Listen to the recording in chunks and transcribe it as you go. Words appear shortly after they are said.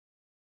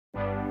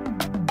Hello,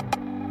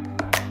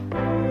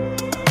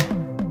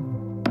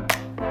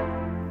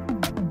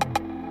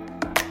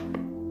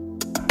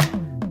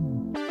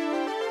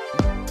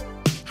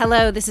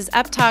 this is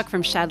Up Talk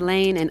from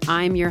Chatelaine, and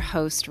I'm your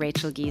host,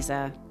 Rachel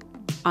Giza.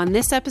 On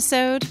this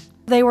episode,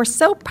 they were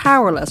so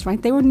powerless,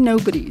 right? They were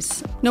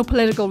nobodies. No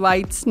political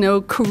rights,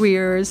 no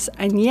careers,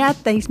 and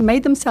yet they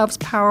made themselves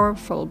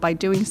powerful by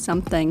doing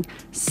something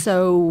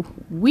so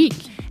weak.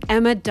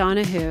 Emma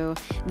Donoghue,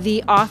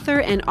 the author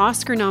and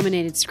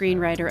Oscar-nominated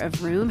screenwriter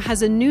of Room,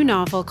 has a new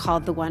novel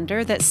called The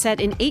Wonder that's set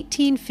in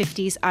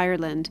 1850s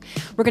Ireland.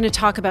 We're going to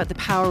talk about the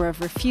power of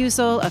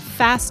refusal, of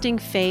fasting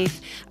faith,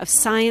 of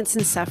science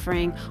and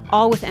suffering,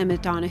 all with Emma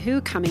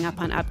Donoghue coming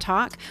up on Up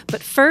Talk.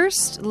 But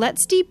first,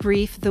 let's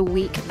debrief the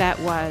week that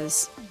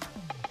was.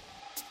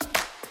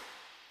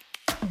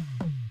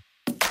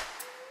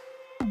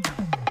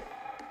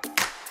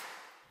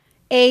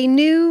 A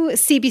new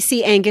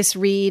CBC Angus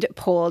Reid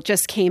poll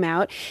just came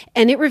out,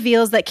 and it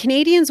reveals that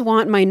Canadians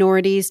want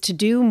minorities to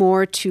do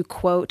more to,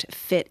 quote,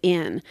 fit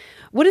in.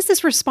 What does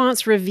this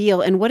response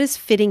reveal, and what does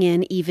fitting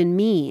in even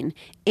mean?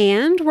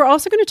 And we're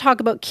also going to talk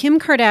about Kim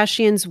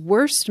Kardashian's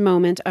worst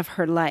moment of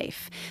her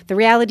life. The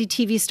reality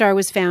TV star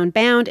was found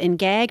bound and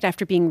gagged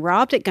after being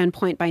robbed at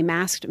gunpoint by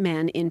masked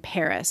men in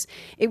Paris.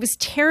 It was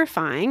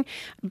terrifying,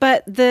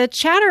 but the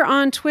chatter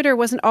on Twitter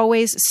wasn't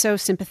always so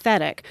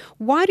sympathetic.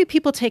 Why do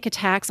people take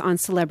attacks on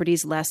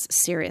celebrities less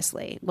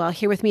seriously? Well,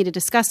 here with me to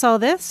discuss all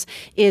this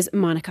is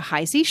Monica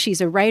Heisey.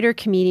 She's a writer,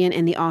 comedian,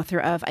 and the author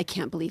of I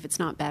Can't Believe It's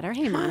Not Better.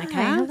 Hey, Monica.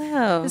 Hi,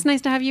 hello. It's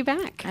nice to have you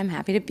back. I'm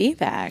happy to be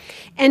back.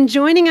 And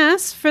joining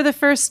us for the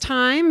first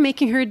time,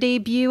 making her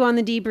debut on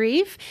The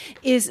Debrief,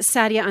 is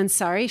Sadia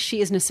Ansari. She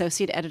is an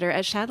associate editor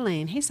at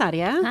Chatelaine. Hey,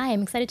 Sadia. Hi,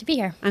 I'm excited to be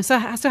here. I'm so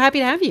happy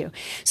to have you.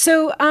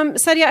 So,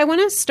 Sadia, I want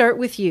to start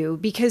with you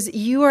because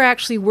you are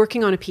actually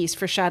working on a piece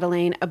for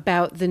Chatelaine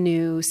about the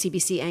new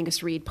CBC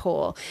Angus Reid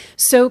poll.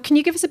 So can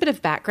you give us a bit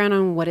of background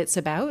on what it's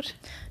about?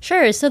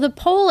 Sure. So the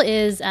poll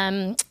is,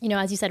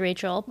 as you said,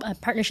 Rachel, a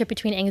partnership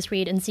between Angus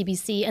Reid and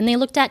CBC, and they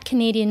looked at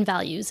Canadian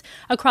values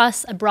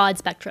across a broad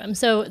spectrum.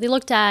 So they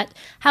looked at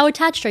how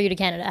attached are you to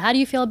Canada? How do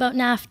you feel about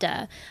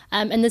NAFTA?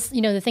 And this,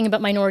 the thing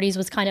about minorities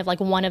was kind of like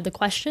one of the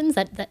questions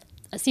that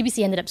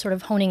CBC ended up sort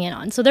of honing in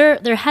on. So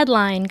their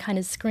headline kind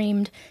of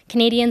screamed,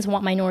 Canadians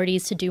want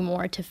minorities to do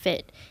more to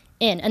fit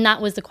in. And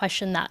that was the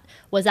question that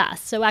was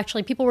asked. So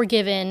actually people were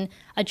given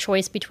a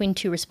choice between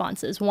two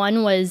responses.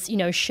 One was,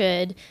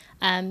 should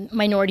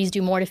minorities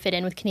do more to fit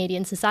in with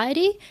Canadian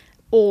society?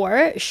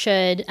 Or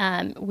should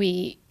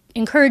we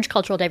encourage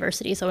cultural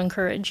diversity, so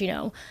encourage,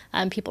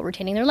 people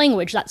retaining their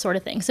language, that sort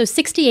of thing. So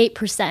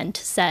 68%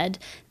 said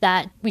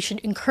that we should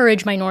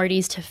encourage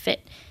minorities to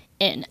fit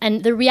in.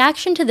 And the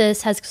reaction to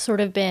this has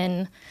sort of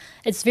been,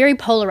 it's very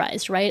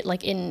polarized, right?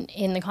 Like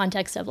in the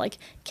context of like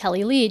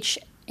Kelly Leach,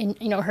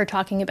 her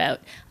talking about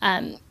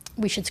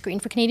we should screen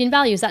for Canadian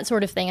values, that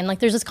sort of thing. And like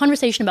there's this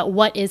conversation about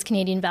what is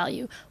Canadian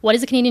value? What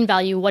is a Canadian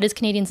value? What is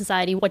Canadian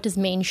society? What does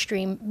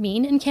mainstream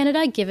mean in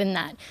Canada, given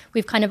that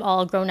we've kind of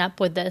all grown up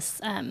with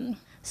this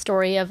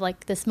story of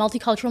like this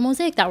multicultural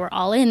mosaic that we're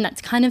all in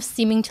that's kind of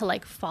seeming to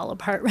like fall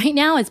apart right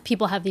now as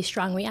people have these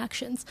strong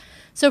reactions.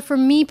 So for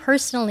me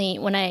personally,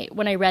 when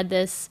I read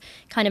this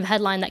kind of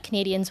headline that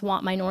Canadians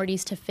want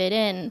minorities to fit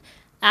in,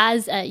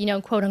 as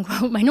a, quote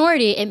unquote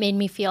minority, it made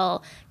me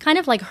feel kind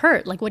of like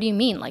hurt. Like, what do you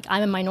mean? Like,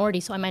 I'm a minority,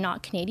 so am I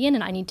not Canadian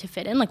and I need to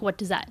fit in? Like, what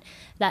does that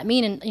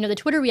mean? And, the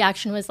Twitter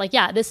reaction was like,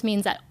 yeah, this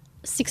means that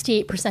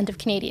 68% of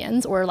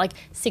Canadians, or like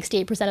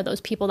 68% of those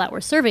people that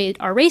were surveyed,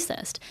 are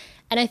racist.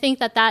 And I think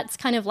that that's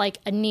kind of like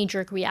a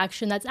knee-jerk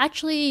reaction that's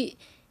actually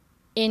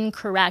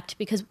incorrect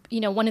because,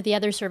 one of the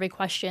other survey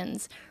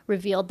questions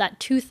revealed that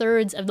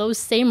 2/3 of those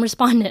same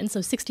respondents,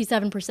 so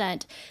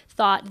 67%,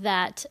 thought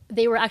that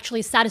they were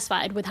actually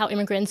satisfied with how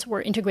immigrants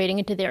were integrating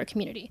into their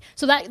community.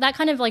 So that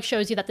kind of like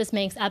shows you that this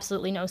makes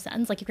absolutely no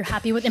sense. Like if you're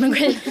happy with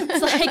immigrants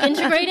like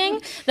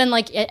integrating, then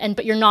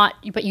but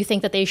you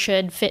think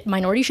that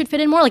minorities should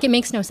fit in more. Like it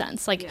makes no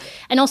sense. Like, yeah.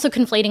 And also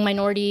conflating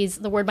minorities,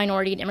 the word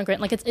minority and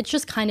immigrant, like it's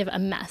just kind of a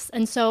mess.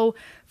 And so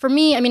for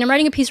me, I'm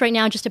writing a piece right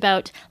now just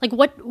about like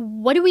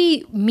what do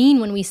we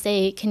mean when we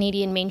say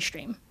Canadian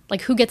mainstream?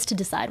 Like who gets to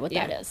decide what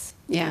that is?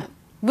 Yeah.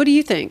 What do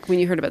you think when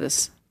you heard about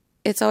this?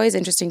 It's always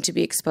interesting to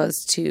be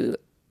exposed to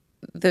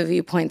the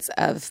viewpoints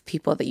of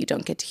people that you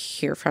don't get to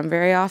hear from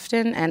very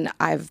often. And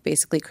I've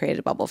basically created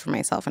a bubble for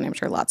myself, and I'm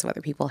sure lots of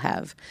other people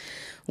have,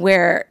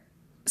 where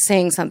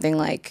saying something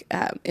like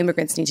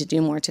immigrants need to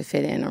do more to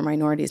fit in or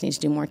minorities need to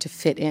do more to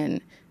fit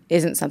in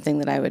isn't something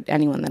that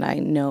anyone that I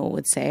know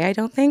would say, I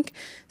don't think.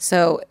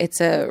 So it's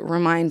a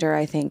reminder,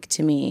 I think,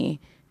 to me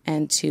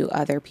and to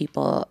other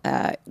people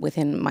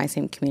within my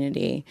same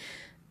community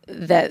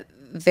that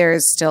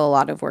there's still a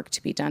lot of work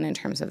to be done in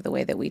terms of the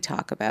way that we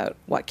talk about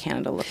what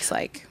Canada looks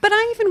like. But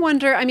I even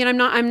wonder, I mean,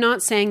 I'm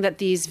not saying that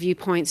these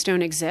viewpoints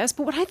don't exist,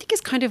 but what I think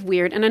is kind of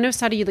weird, and I know,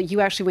 Sadia, that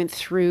you actually went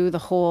through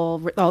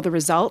all the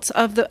results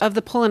of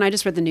the poll, and I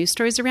just read the news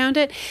stories around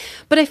it,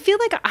 but I feel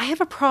like I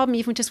have a problem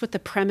even just with the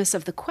premise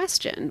of the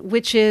question,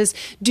 which is,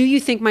 do you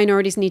think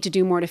minorities need to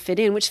do more to fit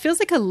in? Which feels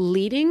like a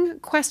leading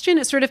question.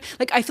 It's sort of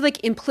like, I feel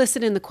like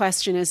implicit in the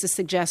question is the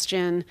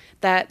suggestion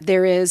that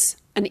there is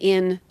an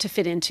in to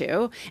fit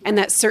into and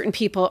that certain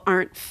people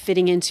aren't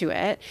fitting into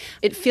it.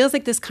 It feels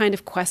like this kind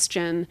of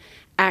question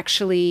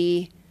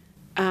actually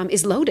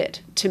is loaded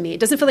to me. It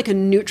doesn't feel like a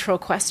neutral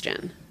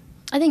question.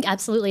 I think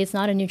absolutely it's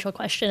not a neutral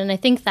question. And I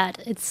think that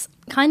it's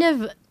kind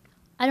of,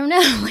 I don't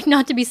know, like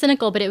not to be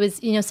cynical, but it was,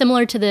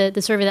 similar to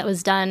the survey that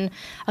was done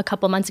a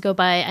couple months ago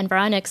by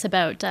Environics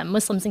about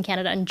Muslims in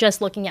Canada and just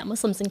looking at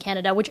Muslims in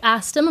Canada, which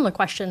asked similar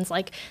questions.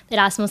 Like it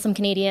asked Muslim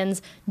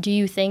Canadians, do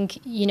you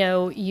think,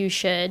 you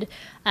should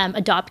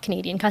adopt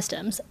Canadian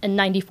customs? And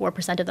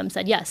 94% of them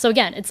said yes. So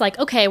again, it's like,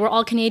 okay, we're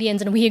all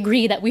Canadians and we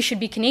agree that we should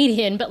be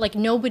Canadian, but like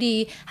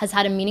nobody has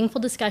had a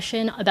meaningful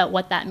discussion about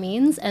what that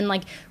means. And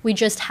like we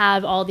just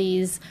have all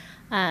these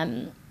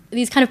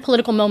kind of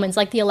political moments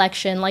like the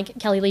election, like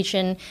Kelly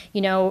Leitchen,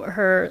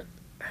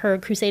 her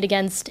crusade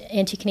against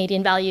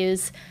anti-Canadian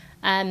values,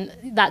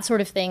 that sort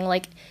of thing.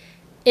 Like,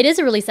 it is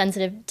a really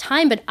sensitive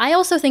time, but I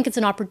also think it's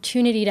an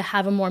opportunity to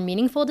have a more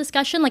meaningful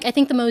discussion. Like, I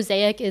think the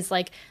mosaic is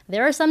like,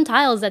 there are some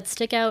tiles that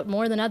stick out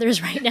more than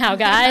others right now,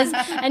 guys.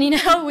 And,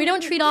 we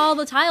don't treat all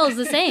the tiles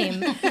the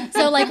same.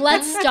 So, like,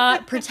 let's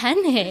stop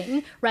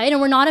pretending, right?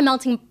 And we're not a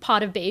melting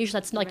pot of beige.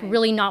 That's, like,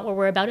 really not what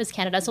we're about as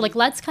Canada. So, like,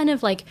 let's kind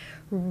of, like,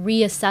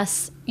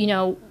 reassess,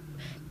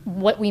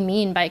 what we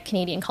mean by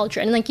Canadian culture.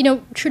 And, like,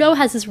 Trudeau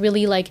has this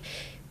really, like,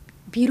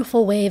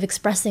 beautiful way of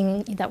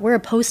expressing that we're a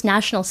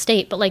post-national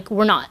state, but, like,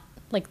 we're not.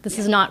 Like, this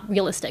is not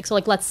realistic. So,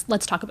 like, let's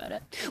talk about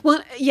it.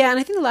 Well, yeah, and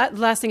I think the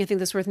last thing I think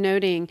that's worth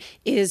noting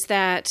is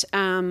that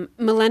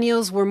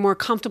millennials were more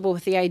comfortable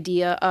with the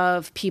idea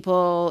of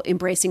people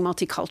embracing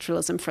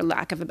multiculturalism, for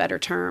lack of a better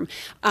term.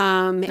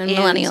 And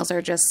millennials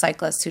are just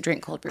cyclists who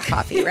drink cold brew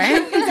coffee,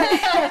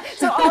 right?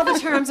 So all the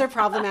terms are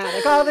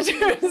problematic. All the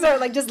terms are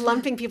like just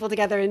lumping people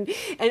together and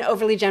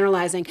overly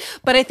generalizing.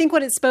 But I think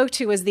what it spoke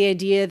to was the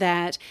idea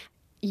that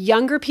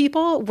younger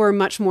people were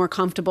much more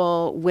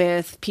comfortable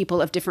with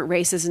people of different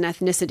races and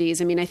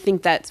ethnicities. I mean, I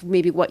think that's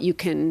maybe what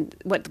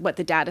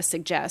the data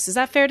suggests. Is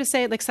that fair to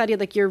say, like, Sadia,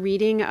 like your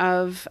reading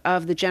of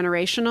the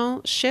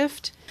generational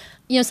shift?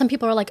 Some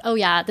people are like, oh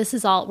yeah,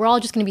 we're all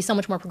just going to be so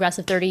much more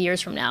progressive 30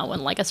 years from now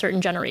when like a certain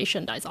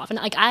generation dies off. And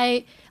like,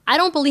 I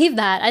don't believe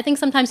that. I think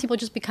sometimes people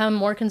just become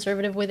more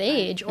conservative with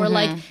age, or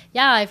like,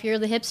 yeah, if you're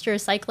the hipster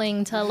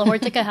cycling to La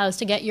Hortica House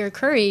to get your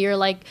curry, you're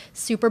like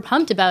super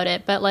pumped about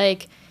it. But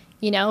like,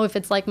 if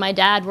it's like my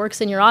dad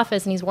works in your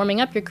office and he's warming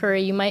up your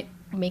curry, you might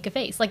make a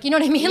face. Like, you know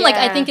what I mean? Yeah. Like,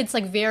 I think it's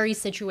like very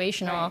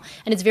situational,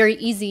 and it's very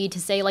easy to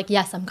say like,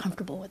 yes, I'm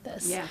comfortable with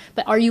this. Yeah.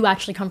 But are you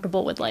actually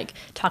comfortable with like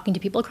talking to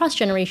people across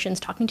generations,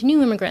 talking to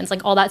new immigrants,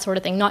 like all that sort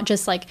of thing, not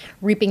just like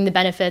reaping the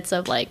benefits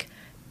of like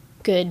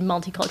good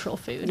multicultural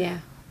food.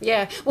 Yeah.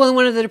 Yeah. Well, and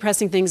one of the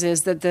depressing things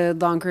is that the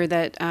longer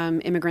that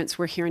immigrants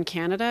were here in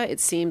Canada, it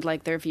seemed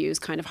like their views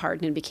kind of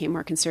hardened and became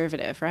more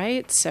conservative,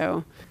 right?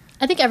 So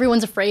I think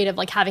everyone's afraid of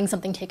like having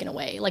something taken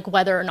away, like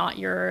whether or not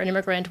you're an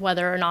immigrant,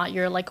 whether or not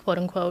you're like quote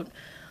unquote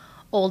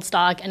old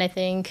stock. And I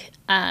think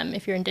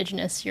if you're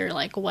Indigenous, you're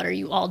like, what are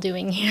you all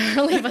doing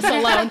here? Leave us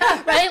alone,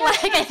 right?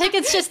 Like, I think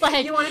it's just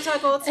like, you want to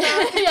talk old stock?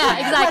 Yeah,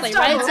 exactly,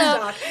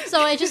 right?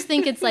 So I just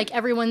think it's like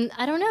everyone,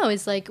 I don't know,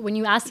 is like when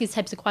you ask these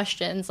types of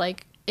questions,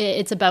 like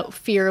it's about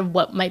fear of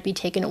what might be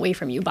taken away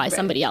from you by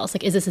somebody else.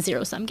 Like, is this a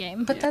zero-sum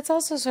game? But that's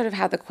also sort of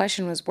how the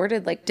question was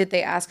worded. Like, did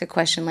they ask a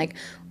question like,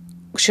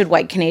 should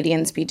white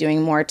Canadians be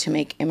doing more to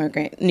make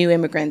new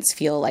immigrants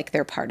feel like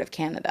they're part of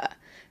Canada,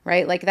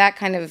 right? Like, that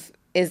kind of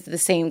is the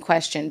same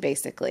question,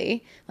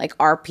 basically. Like,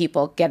 are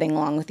people getting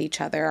along with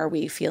each other? Are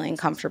we feeling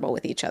comfortable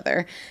with each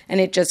other? And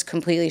it just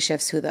completely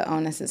shifts who the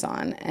onus is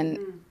on. And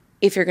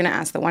if you're going to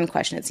ask the one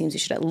question, it seems you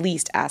should at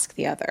least ask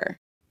the other.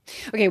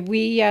 Okay,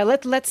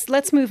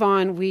 let's move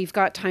on. We've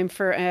got time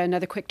for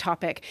another quick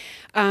topic.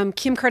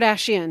 Kim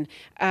Kardashian,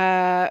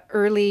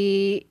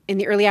 in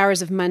the early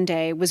hours of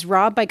Monday, was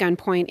robbed by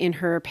gunpoint in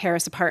her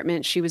Paris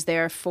apartment. She was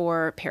there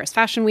for Paris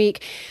Fashion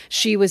Week.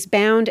 She was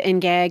bound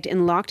and gagged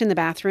and locked in the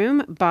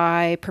bathroom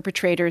by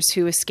perpetrators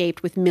who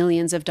escaped with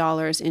millions of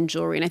dollars in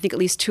jewelry. And I think at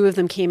least two of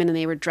them came in and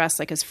they were dressed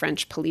like as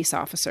French police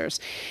officers.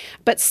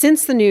 But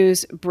since the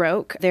news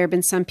broke, there have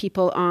been some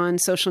people on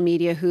social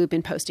media who have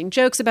been posting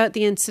jokes about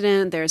the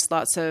incident. There's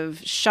lots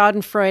of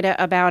schadenfreude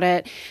about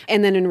it.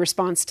 And then in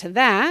response to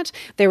that,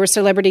 there were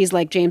celebrities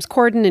like James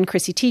Corden and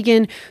Chrissy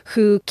Teigen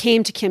who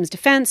came to Kim's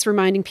defense,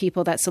 reminding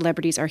people that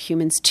celebrities are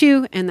humans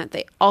too and that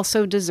they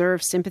also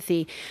deserve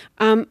sympathy.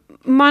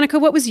 Monica,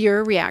 what was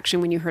your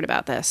reaction when you heard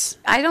about this?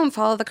 I don't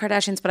follow the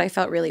Kardashians, but I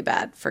felt really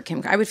bad for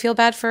Kim. I would feel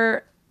bad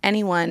for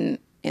anyone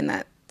in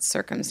that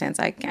circumstance.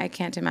 I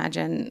can't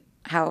imagine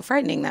how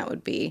frightening that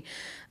would be.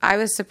 I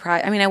was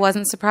surprised. I mean, I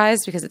wasn't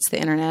surprised because it's the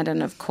internet,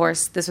 and of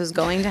course this was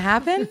going to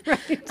happen.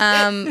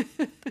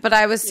 But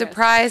I was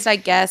surprised, I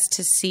guess,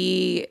 to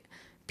see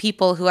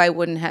people who I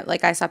wouldn't have,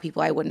 like I saw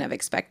people I wouldn't have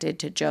expected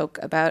to joke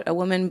about a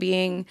woman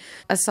being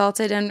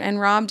assaulted and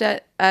robbed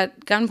at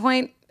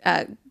gunpoint,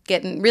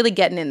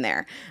 getting in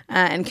there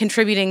and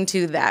contributing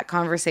to that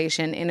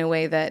conversation in a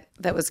way that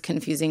was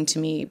confusing to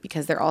me,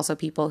 because they're also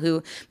people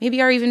who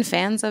maybe are even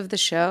fans of the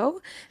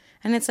show.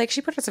 And it's like, she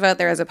put herself out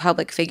there as a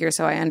public figure,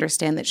 so I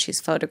understand that she's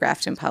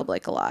photographed in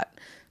public a lot.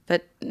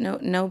 But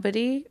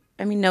nobody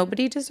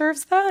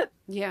deserves that.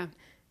 Yeah.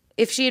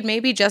 If she had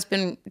maybe just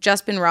been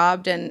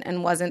robbed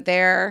and wasn't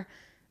there,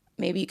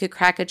 maybe you could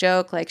crack a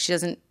joke like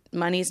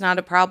money's not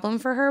a problem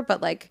for her,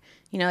 but like,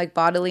 you know, like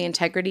bodily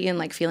integrity and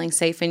like feeling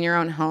safe in your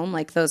own home,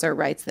 like those are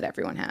rights that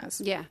everyone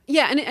has. Yeah.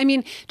 Yeah. And I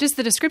mean, just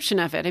the description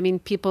of it. I mean,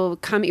 people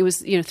come, it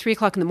was,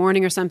 3:00 in the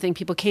morning or something.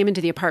 People came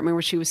into the apartment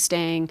where she was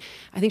staying.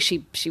 I think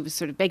she was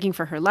sort of begging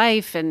for her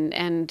life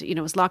and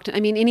was locked in. I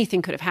mean,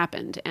 anything could have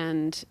happened.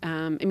 And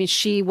her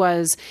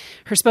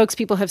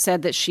spokespeople have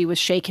said that she was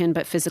shaken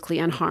but physically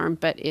unharmed,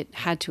 but it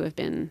had to have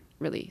been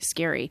really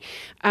scary.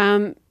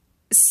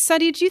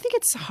 Sadi, do you think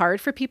it's hard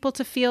for people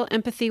to feel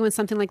empathy when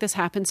something like this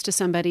happens to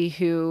somebody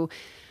who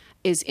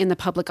is in the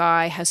public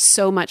eye, has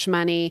so much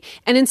money,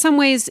 and in some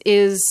ways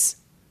is,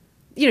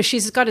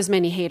 she's got as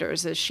many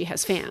haters as she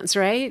has fans,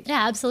 right?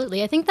 Yeah,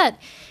 absolutely. I think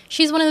that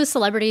she's one of those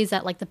celebrities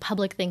that like the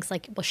public thinks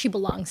like, well, she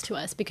belongs to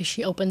us because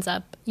she opens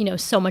up,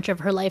 so much of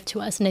her life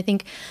to us. And I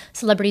think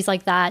celebrities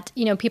like that,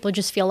 people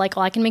just feel like,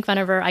 oh, I can make fun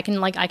of her. I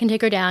can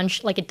take her down.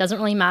 It doesn't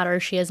really matter.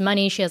 She has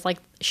money.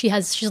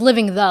 She's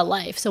living the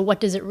life. So what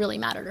does it really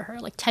matter to her?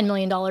 Like $10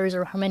 million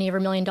or how many of her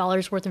 $1 million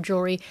worth of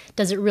jewelry?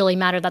 Does it really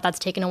matter that that's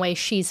taken away?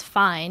 She's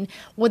fine,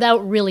 without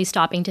really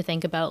stopping to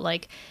think about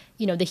like,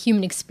 the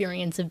human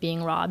experience of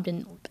being robbed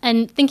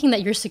and thinking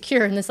that you're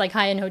secure in this like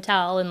high-end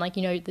hotel and like,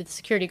 the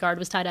security guard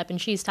was tied up and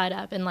she's tied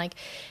up. And like,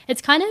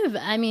 it's kind of,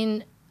 I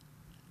mean,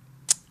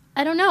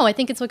 I don't know. I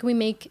think it's like we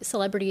make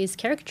celebrities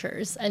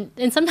caricatures and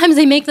sometimes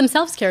they make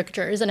themselves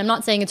caricatures. And I'm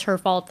not saying it's her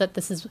fault that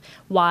this is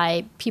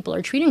why people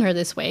are treating her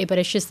this way, but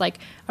it's just like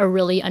a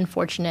really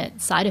unfortunate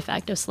side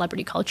effect of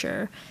celebrity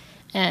culture.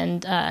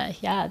 And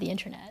the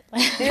internet.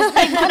 Like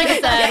Monica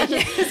said,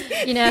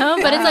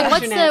 but it's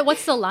like,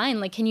 what's the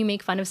line? Like, can you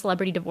make fun of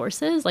celebrity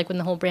divorces? Like when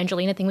the whole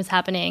Brangelina thing was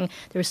happening,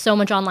 there was so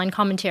much online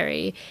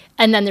commentary,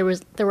 and then there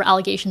were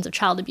allegations of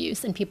child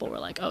abuse, and people were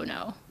like, oh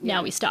no,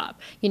 now we stop.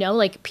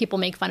 Like people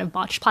make fun of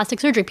botched plastic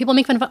surgery, people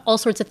make fun of all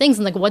sorts of things,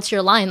 and like, what's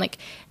your line? Like,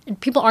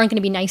 people aren't going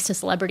to be nice to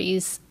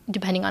celebrities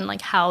depending on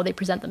like how they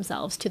present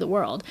themselves to the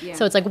world. Yeah.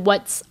 So it's like,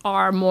 what's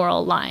our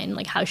moral line?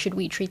 Like, how should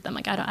we treat them?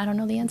 Like, I don't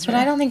know the answer. But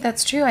I don't think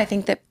that's true. I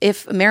think that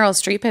if Meryl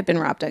Streep had been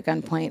robbed at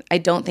gunpoint, I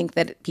don't think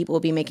that people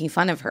would be making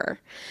fun of her.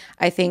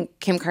 I think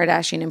Kim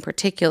Kardashian in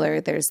particular,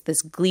 there's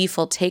this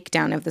gleeful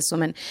takedown of this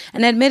woman.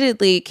 And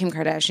admittedly, Kim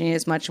Kardashian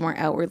is much more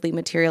outwardly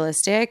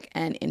materialistic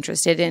and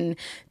interested in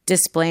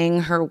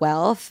displaying her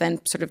wealth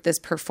and sort of this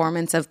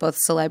performance of both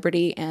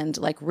celebrity and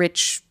like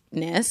rich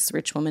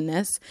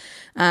womanness.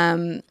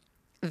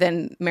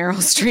 Than Meryl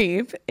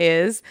Streep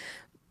is.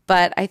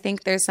 But I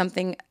think there's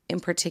something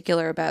in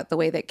particular about the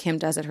way that Kim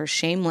does it, her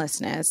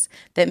shamelessness,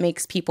 that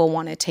makes people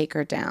want to take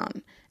her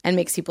down and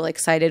makes people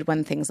excited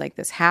when things like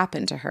this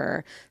happen to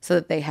her so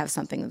that they have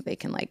something that they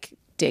can like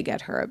dig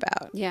at her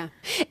about. Yeah.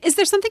 Is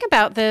there something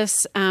about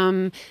this,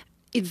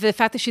 the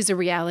fact that she's a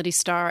reality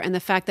star and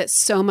the fact that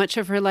so much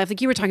of her life, like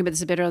you were talking about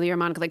this a bit earlier,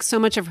 Monica, like so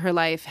much of her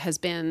life has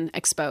been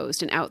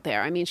exposed and out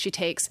there. I mean, she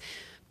takes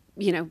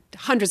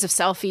hundreds of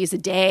selfies a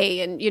day,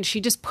 and she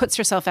just puts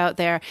herself out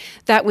there,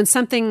 that when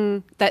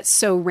something that's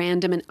so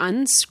random and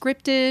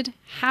unscripted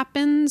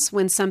happens,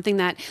 when something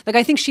that, like,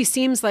 I think she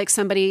seems like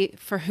somebody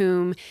for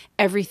whom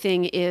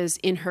everything is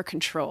in her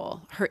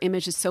control. Her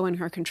image is so in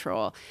her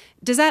control.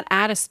 Does that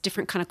add a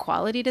different kind of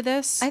quality to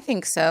this? I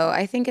think so.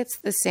 I think it's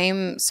the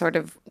same sort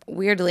of,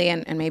 weirdly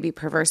and maybe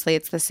perversely,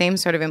 it's the same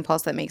sort of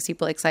impulse that makes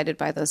people excited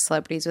by those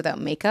celebrities without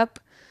makeup,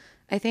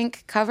 I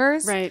think,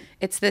 covers. Right.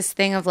 It's this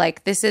thing of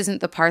like, this isn't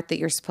the part that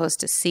you're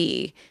supposed to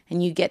see,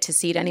 and you get to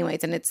see it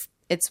anyways. And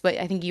it's what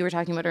I think you were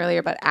talking about earlier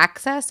about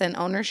access and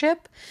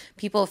ownership.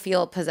 People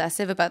feel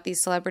possessive about these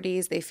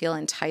celebrities. They feel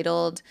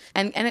entitled.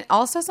 And it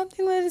also,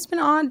 something that has been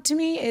odd to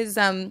me is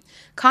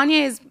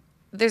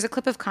there's a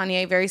clip of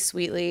Kanye very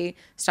sweetly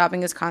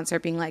stopping his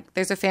concert being like,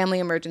 there's a family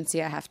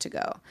emergency, I have to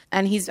go.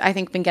 And he's, I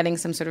think, been getting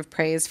some sort of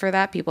praise for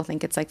that. People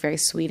think it's like very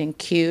sweet and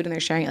cute, and they're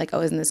sharing it like,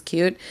 oh, isn't this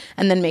cute?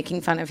 And then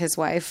making fun of his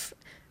wife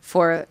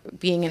for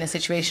being in a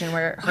situation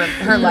where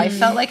her life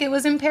felt like it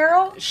was in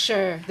peril.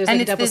 Sure. There's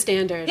like a double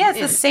standard. Yeah, it's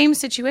the same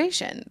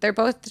situation. They're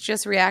both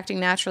just reacting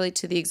naturally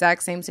to the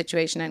exact same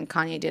situation, and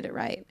Kanye did it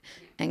right.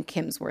 And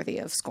Kim's worthy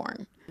of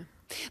scorn.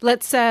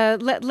 Let's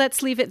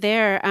leave it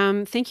there.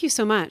 Thank you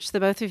so much, the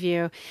both of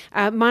you.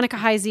 Monica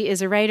Heisey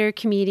is a writer,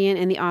 comedian,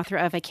 and the author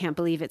of I Can't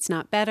Believe It's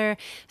Not Better.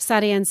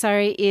 Sadi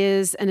Ansari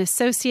is an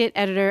associate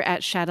editor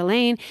at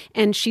Chatelaine,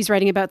 and she's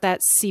writing about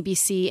that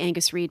CBC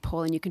Angus Reid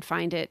poll, and you can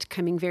find it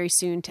coming very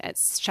soon at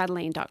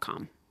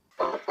chatelaine.com.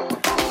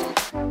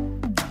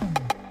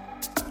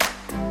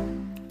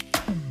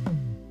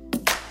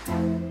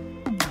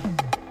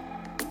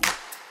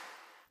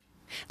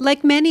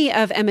 Like many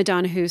of Emma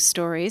Donoghue's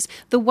stories,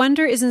 The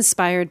Wonder is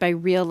inspired by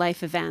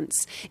real-life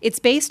events. It's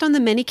based on the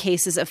many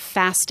cases of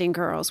fasting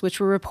girls, which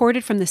were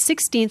reported from the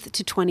 16th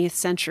to 20th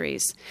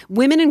centuries.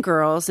 Women and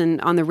girls, and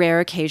on the rare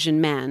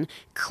occasion men,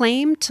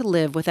 claimed to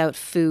live without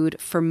food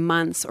for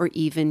months or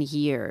even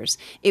years.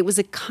 It was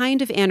a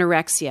kind of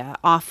anorexia,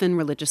 often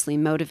religiously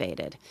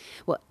motivated.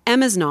 Well,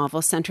 Emma's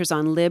novel centers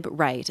on Lib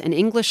Wright, an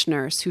English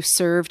nurse who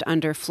served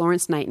under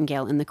Florence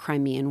Nightingale in the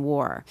Crimean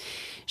War.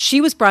 She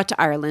was brought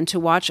to Ireland to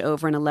watch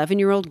over an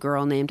 11-year-old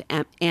girl named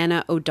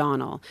Anna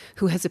O'Donnell,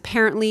 who has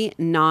apparently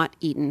not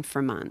eaten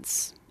for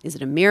months. Is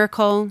it a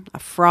miracle, a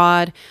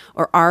fraud,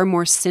 or are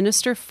more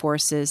sinister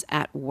forces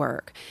at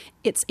work?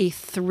 It's a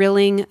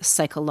thrilling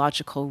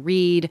psychological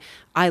read.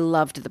 I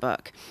loved the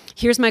book.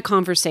 Here's my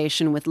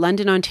conversation with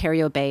London,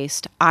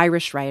 Ontario-based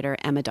Irish writer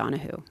Emma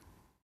Donoghue.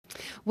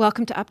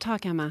 Welcome to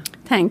Uptalk, Emma.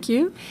 Thank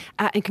you.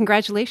 And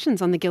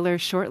congratulations on the Giller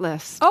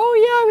shortlist. Oh,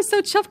 yeah, I was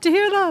so chuffed to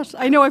hear that.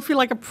 I know I feel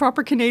like a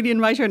proper Canadian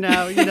writer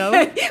now, you know.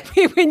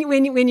 when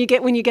you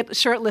get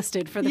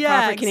shortlisted for the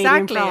proper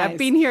Canadian prize. I've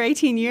been here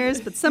 18 years,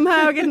 but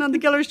somehow getting on the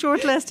Giller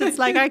shortlist, it's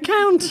like I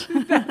count.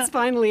 That's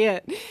finally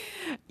it.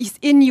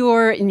 You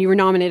were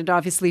nominated,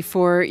 obviously,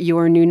 for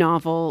your new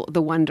novel,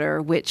 The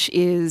Wonder, which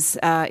is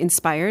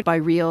inspired by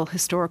real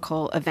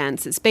historical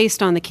events. It's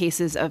based on the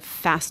cases of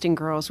fasting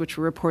girls, which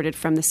were reported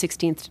from the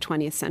 16th to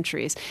 20th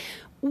centuries.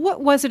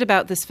 What was it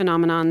about this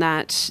phenomenon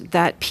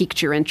that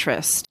piqued your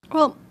interest?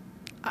 Well,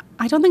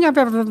 I don't think I've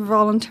ever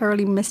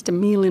voluntarily missed a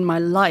meal in my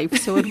life,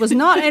 so it was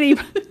not any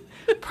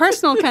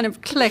personal kind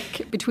of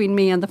click between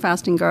me and the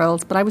fasting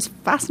girls, but I was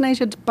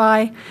fascinated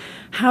by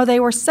how they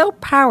were so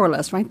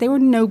powerless, right? They were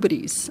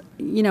nobodies,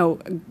 you know,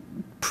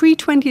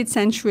 pre-20th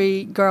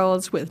century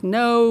girls with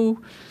no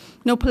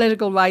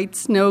political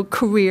rights, no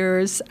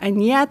careers,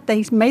 and yet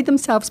they made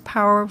themselves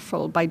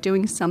powerful by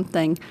doing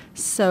something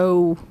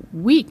so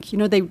weak. You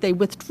know, they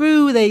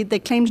withdrew, they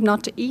claimed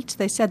not to eat,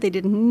 they said they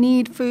didn't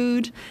need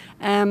food.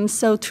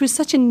 So through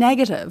such a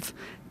negative,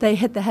 they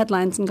hit the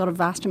headlines and got a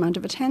vast amount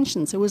of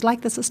attention. So it was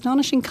like this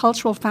astonishing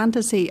cultural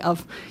fantasy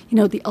of, you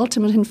know, the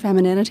ultimate in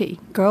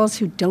femininity, girls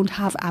who don't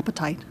have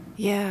appetite.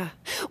 Yeah.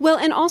 Well,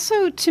 and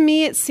also to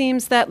me it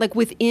seems that like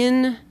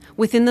within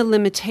the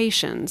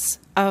limitations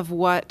of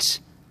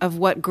what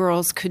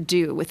girls could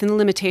do, within the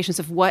limitations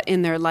of what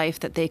in their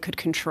life that they could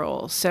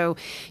control. So,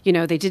 you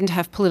know, they didn't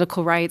have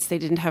political rights. They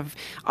didn't have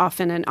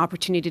often an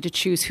opportunity to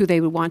choose who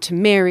they would want to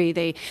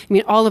marry.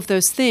 All of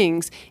those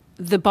things,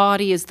 the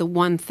body is the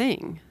one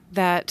thing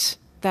that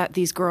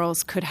these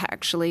girls could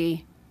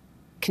actually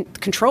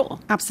control.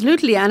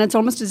 Absolutely, and it's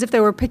almost as if they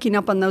were picking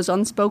up on those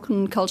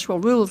unspoken cultural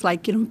rules,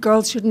 like, you know,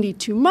 girls shouldn't eat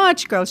too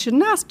much, girls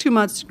shouldn't ask too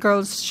much,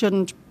 girls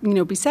shouldn't, you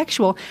know, be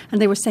sexual, and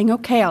they were saying,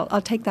 okay,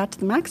 I'll take that to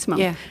the maximum.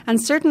 Yeah.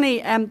 And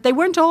certainly, they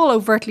weren't all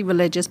overtly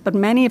religious, but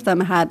many of them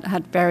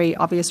had very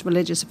obvious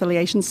religious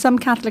affiliations, some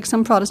Catholic,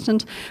 some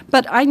Protestant,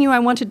 but I knew I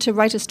wanted to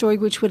write a story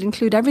which would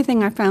include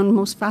everything I found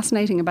most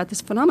fascinating about this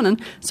phenomenon,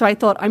 so I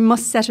thought I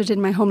must set it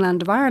in my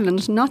homeland of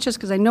Ireland, not just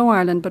because I know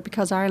Ireland, but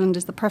because Ireland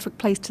is the perfect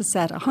place to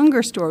set a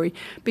hunger story,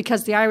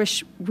 because the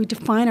Irish, we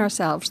define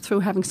ourselves through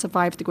having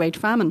survived the Great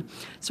Famine.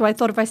 So I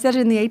thought if I set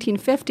it in the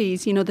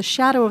 1850s, you know, the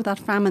shadow of that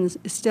famine is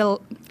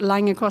still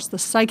lying across the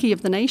psyche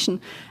of the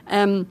nation.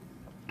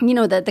 You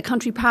know, the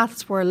country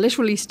paths were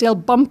literally still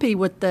bumpy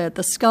with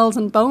the skulls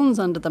and bones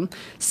under them.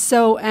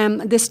 So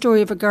this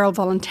story of a girl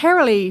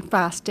voluntarily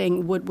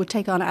fasting would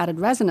take on added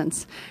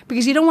resonance,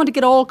 because you don't want to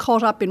get all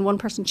caught up in one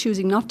person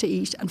choosing not to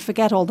eat and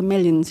forget all the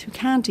millions who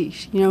can't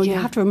eat. You know, You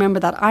have to remember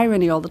that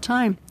irony all the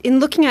time. In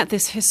looking at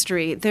this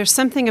history, there's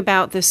something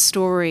about this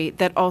story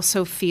that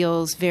also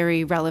feels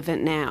very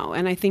relevant now.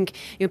 And I think,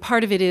 you know,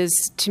 part of it is,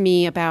 to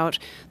me, about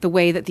the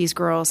way that these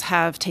girls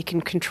have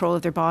taken control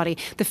of their body.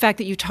 The fact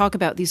that you talk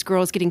about these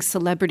girls getting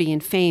celebrity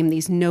and fame,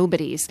 these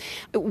nobodies,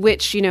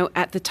 which, you know,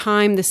 at the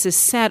time this is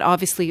set,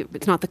 obviously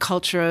it's not the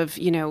culture of,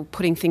 you know,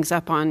 putting things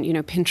up on, you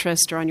know,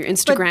 Pinterest or on your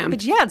Instagram.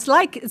 But yeah, it's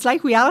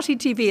like reality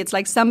TV. It's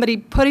like somebody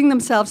putting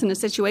themselves in a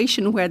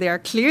situation where they are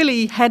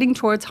clearly heading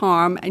towards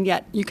harm, and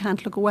yet you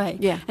can't look away.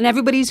 Yeah. And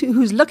everybody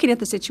who's looking at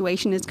the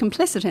situation is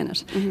complicit in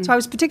it. Mm-hmm. So I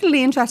was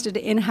particularly interested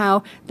in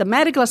how the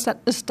medical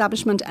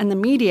establishment and the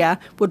media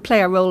would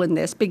play a role in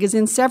this, because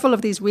in several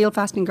of these real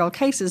fasting girl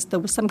cases, there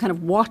was some kind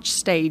of watch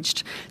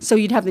staged. So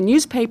you'd have the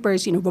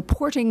newspapers, you know,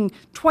 reporting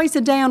twice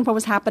a day on what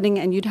was happening,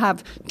 and you'd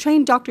have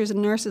trained doctors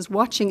and nurses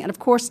watching. And of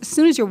course, as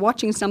soon as you're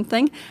watching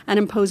something and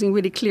imposing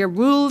really clear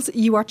rules,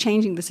 you are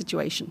changing the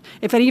situation.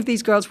 If any of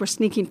these girls were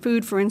sneaking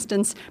food, for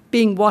instance,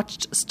 being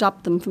watched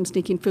stopped them from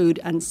sneaking food,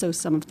 and so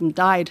some of them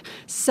died.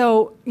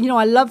 So, you know,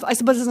 I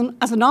suppose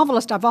as a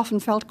novelist, I've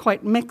often felt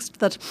quite mixed,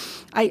 that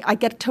I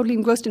get totally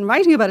engrossed in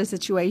writing about a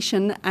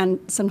situation, and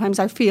sometimes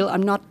I feel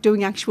I'm not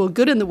doing actual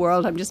good in the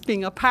world. I'm just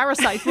being a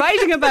parasite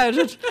writing about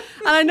it.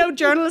 And I know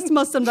journalists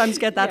must sometimes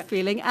get that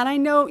feeling. And I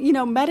know,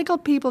 medical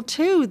people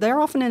too, they're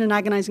often in an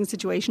agonizing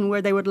situation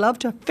where they would love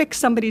to fix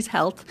somebody's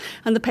health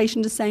and the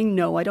patient is saying,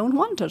 no, I don't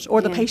want it.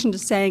 Or the patient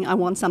is saying, I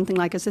want something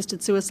like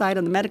assisted suicide,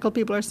 and the medical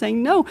people are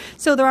saying no.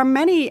 So there are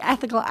many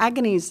ethical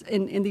agonies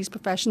in these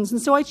professions.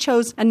 And so I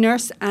chose a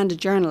nurse and a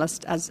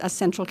journalist as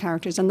central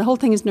characters. And the whole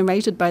thing is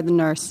narrated by the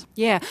nurse.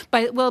 Yeah,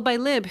 by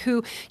Lib,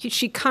 who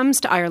she comes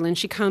to Ireland.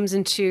 She comes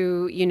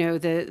into,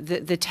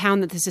 the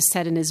town that this is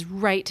set in is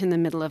right in the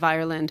middle of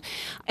Ireland.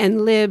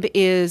 And Lib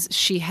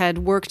she had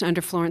worked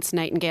under Florence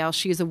Nightingale.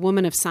 She is a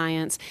woman of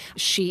science.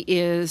 She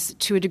is,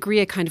 to a degree,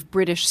 a kind of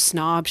British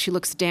snob. She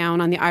looks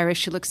down on the Irish.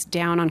 She looks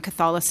down on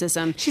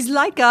Catholicism. She's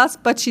like us,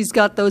 but she's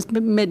got those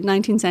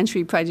mid-19th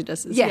century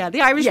prejudices. Yeah,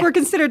 the Irish were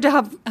considered to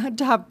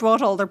have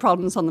brought all their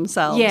problems on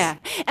themselves. Yeah,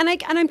 and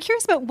I'm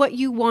curious about what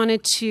you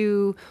wanted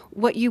to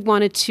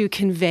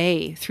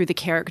convey through the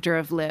character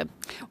of Lib.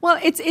 Well,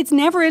 it's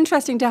never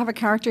interesting to have a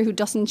character who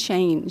doesn't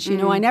change.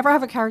 I never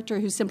have a character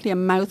who's simply a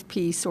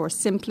mouthpiece or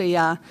simply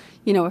a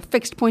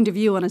fixed point of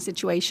view on a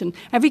situation.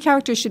 Every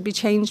character should be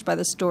changed by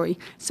the story.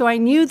 So I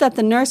knew that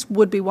the nurse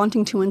would be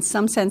wanting to, in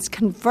some sense,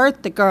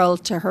 convert the girl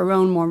to her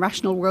own more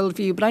rational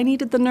worldview, but I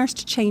needed the nurse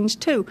to change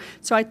too.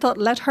 So I thought,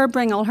 let her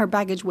bring all her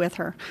baggage with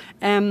her.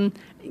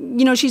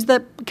 She's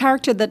the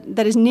character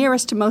that is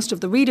nearest to most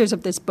of the readers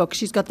of this book.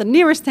 She's got the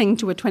nearest thing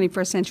to a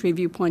 21st century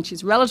viewpoint.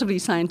 She's relatively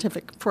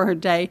scientific for her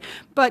day,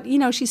 but,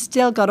 she's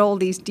still got all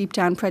these deep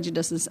down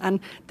prejudices. And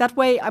that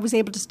way I was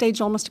able to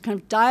stage almost a kind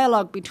of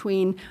dialogue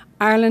between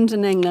Ireland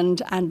and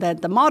England and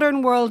the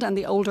modern world and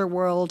the older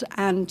world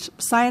and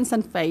science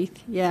and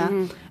faith,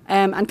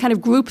 and kind of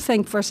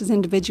groupthink versus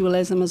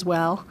individualism as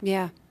well.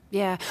 Yeah.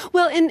 Yeah.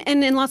 Well, and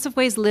in lots of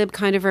ways, Lib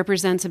kind of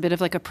represents a bit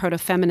of like a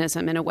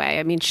proto-feminism in a way.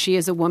 I mean, she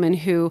is a woman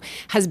who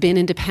has been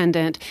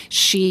independent.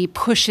 She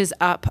pushes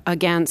up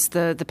against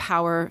the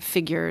power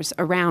figures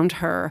around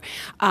her,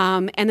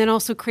 and then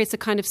also creates a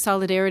kind of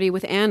solidarity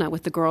with Anna,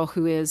 with the girl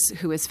who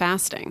is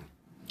fasting.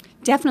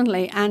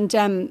 Definitely. And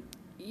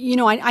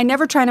I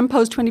never try and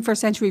impose 21st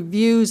century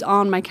views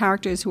on my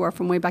characters who are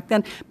from way back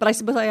then, but I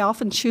suppose I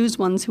often choose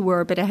ones who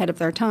were a bit ahead of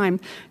their time.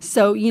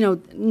 So,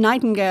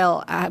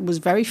 Nightingale was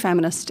very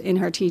feminist in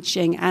her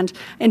teaching, and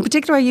in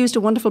particular I used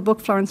a wonderful book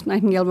Florence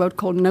Nightingale wrote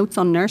called Notes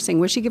on Nursing,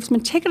 where she gives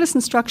meticulous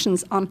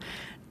instructions on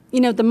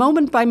the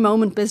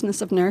moment-by-moment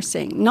business of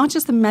nursing, not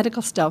just the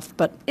medical stuff,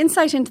 but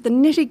insight into the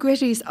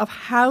nitty-gritties of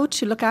how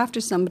to look after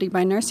somebody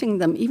by nursing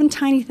them. Even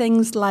tiny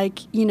things like,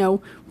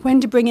 when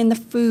to bring in the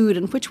food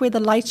and which way the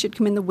light should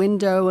come in the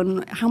window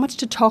and how much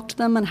to talk to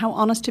them and how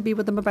honest to be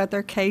with them about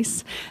their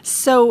case.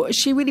 So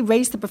she really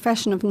raised the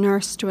profession of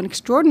nurse to an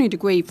extraordinary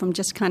degree, from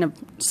just kind of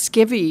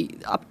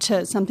skivvy up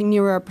to something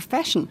nearer a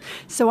profession.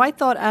 So I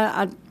thought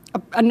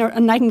a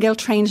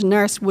Nightingale-trained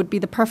nurse would be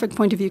the perfect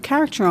point of view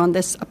character on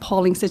this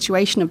appalling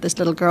situation of this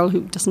little girl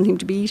who doesn't seem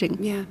to be eating.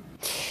 Yeah.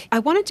 I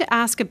wanted to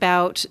ask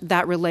about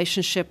that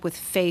relationship with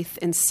faith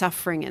and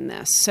suffering in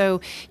this. So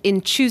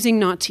in choosing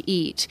not to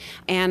eat,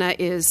 Anna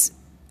is,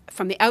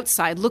 from the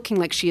outside, looking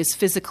like she is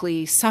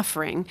physically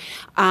suffering,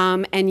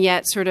 and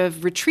yet sort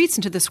of retreats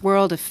into this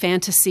world of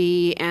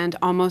fantasy and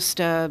almost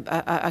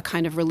a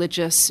kind of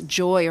religious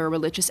joy or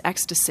religious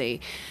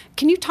ecstasy.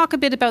 Can you talk a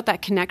bit about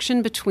that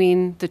connection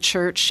between the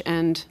church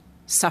and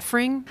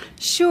suffering?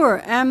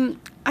 Sure.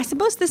 I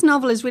suppose this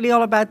novel is really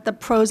all about the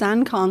pros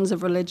and cons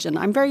of religion.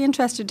 I'm very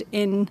interested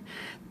in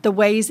the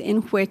ways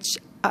in which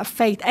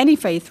any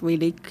faith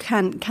really,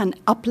 can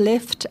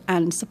uplift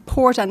and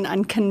support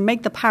and can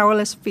make the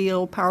powerless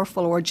feel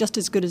powerful or just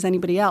as good as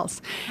anybody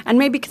else. And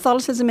maybe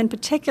Catholicism in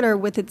particular,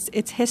 with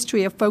its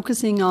history of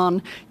focusing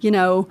on,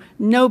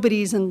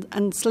 nobodies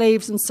and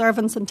slaves and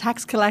servants and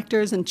tax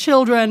collectors and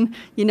children,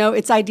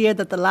 its idea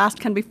that the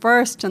last can be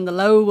first and the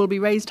low will be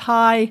raised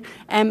high.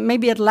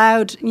 Maybe it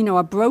allowed,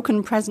 a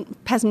broken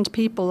peasant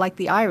people like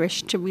the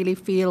Irish to really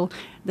feel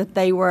that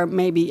they were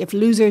maybe, if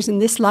losers in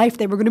this life,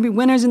 they were going to be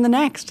winners in the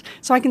next.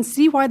 So I can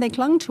see why they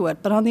clung to it.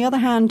 But on the other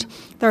hand,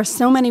 there are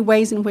so many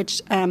ways in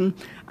which an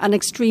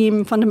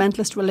extreme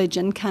fundamentalist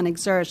religion can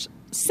exert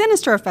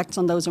sinister effects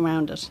on those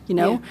around it,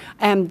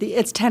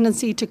 its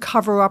tendency to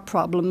cover up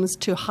problems,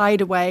 to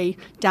hide away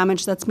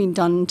damage that's been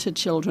done to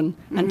children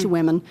and to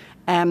women.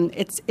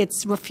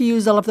 It's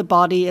refusal of the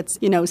body. It's,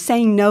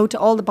 saying no to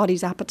all the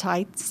body's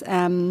appetites.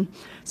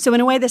 So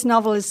in a way, this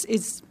novel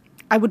is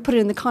I would put it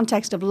in the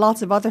context of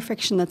lots of other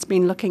fiction that's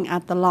been looking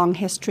at the long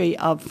history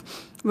of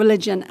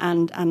religion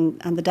and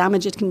the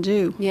damage it can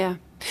do. Yeah.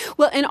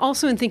 Well, and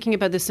also in thinking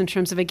about this in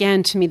terms of,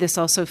 again, to me, this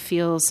also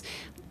feels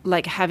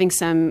like having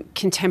some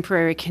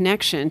contemporary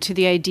connection to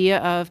the idea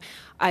of,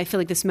 I feel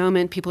like this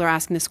moment, people are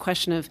asking this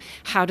question of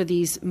how do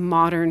these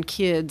modern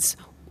kids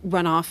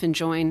run off and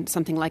join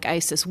something like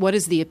ISIS? What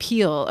is the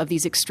appeal of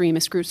these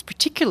extremist groups,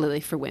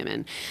 particularly for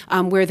women,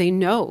 where they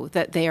know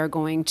that they are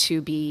going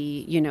to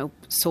be,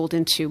 sold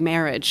into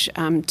marriage?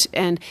 And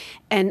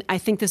I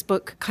think this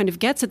book kind of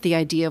gets at the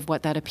idea of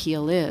what that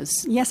appeal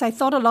is. Yes, I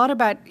thought a lot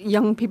about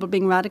young people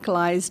being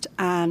radicalized,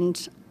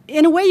 and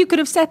in a way, you could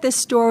have set this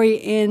story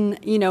in,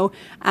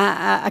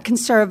 a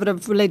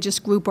conservative religious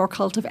group or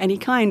cult of any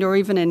kind, or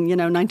even in,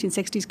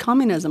 1960s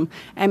communism.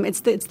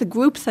 It's the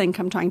groupthink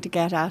I'm trying to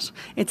get at.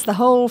 It's the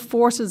whole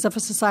forces of a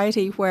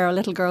society where a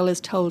little girl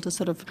is told to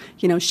sort of,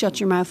 shut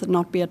your mouth and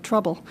not be at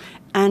trouble.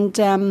 And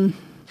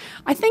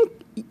I think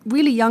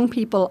really young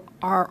people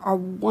are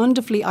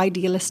wonderfully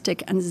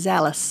idealistic and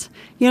zealous.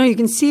 You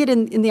can see it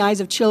in the eyes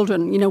of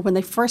children, when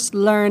they first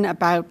learn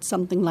about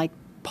something like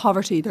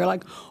poverty. They're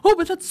like, oh,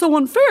 but that's so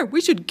unfair.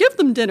 We should give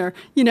them dinner,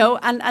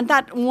 and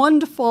that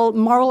wonderful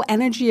moral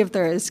energy of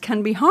theirs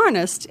can be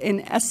harnessed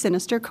in a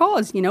sinister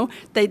cause.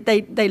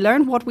 They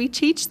learn what we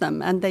teach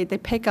them, and they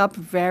pick up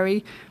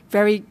very,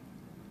 very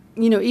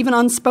even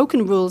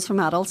unspoken rules from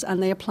adults,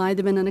 and they apply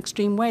them in an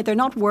extreme way. They're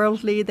not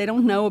worldly. They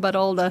don't know about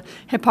all the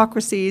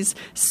hypocrisies.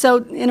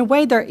 So in a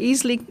way, they're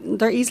easily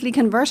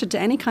converted to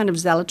any kind of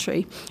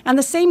zealotry. And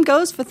the same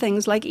goes for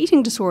things like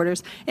eating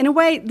disorders. In a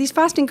way, these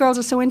fasting girls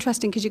are so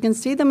interesting because you can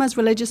see them as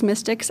religious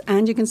mystics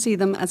and you can see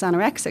them as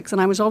anorexics. And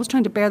I was always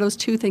trying to bear those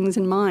two things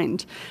in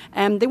mind.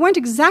 They weren't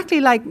exactly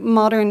like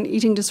modern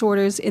eating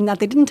disorders in that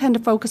they didn't tend to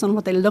focus on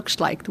what they looked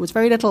like. There was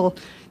very little.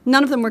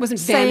 None of them were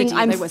saying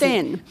I'm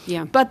thin,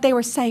 but they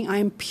were saying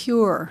I'm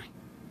pure,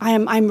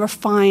 I'm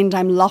refined,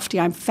 I'm lofty,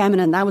 I'm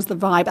feminine. That was the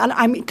vibe. And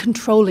I'm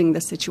controlling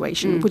the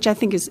situation, which I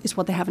think is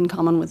what they have in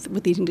common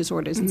with eating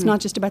disorders. It's not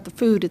just about the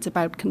food, it's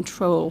about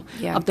control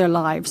of their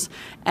lives.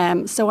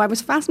 So I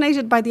was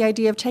fascinated by the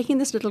idea of taking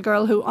this little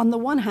girl who, on the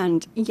one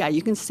hand,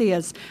 you can see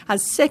as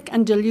sick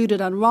and deluded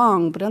and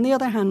wrong, but on the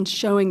other hand,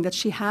 showing that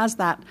she has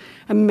that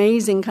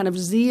amazing kind of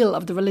zeal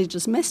of the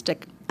religious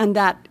mystic. And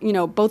that,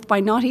 both by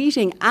not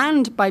eating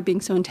and by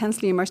being so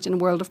intensely immersed in a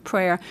world of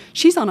prayer,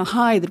 she's on a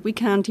high that we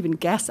can't even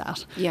guess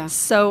at. Yeah.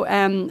 So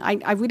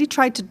I really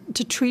tried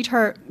to treat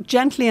her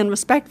gently and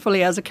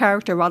respectfully as a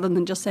character rather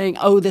than just saying,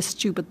 oh, this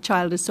stupid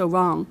child is so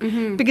wrong.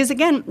 Mm-hmm. Because,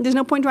 again, there's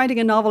no point writing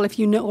a novel if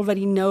you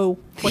already know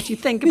what you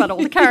think about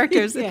all the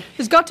characters.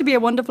 There's got to be a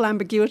wonderful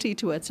ambiguity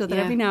to it so that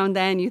every now and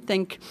then you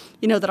think,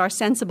 that our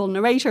sensible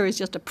narrator is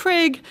just a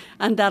prig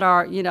and that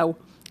our,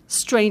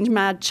 strange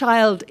mad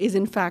child is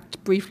in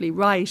fact briefly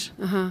right.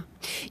 Uh-huh.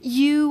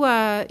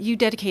 You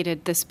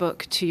dedicated this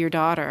book to your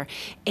daughter,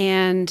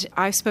 and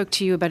I spoke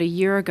to you about a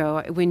year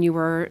ago when you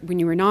were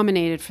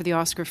nominated for the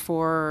Oscar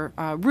for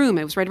Room.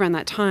 It was right around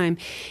that time,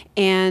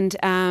 and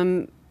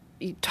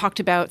you talked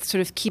about sort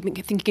of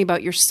thinking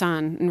about your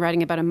son and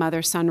writing about a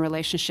mother-son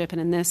relationship, and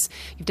in this,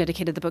 you've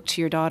dedicated the book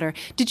to your daughter.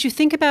 Did you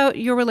think about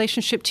your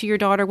relationship to your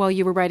daughter while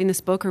you were writing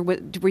this book, or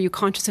were you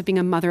conscious of being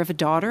a mother of a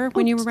daughter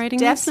when you were writing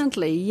this?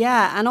 Definitely,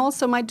 yeah. And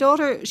also my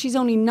daughter, she's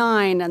only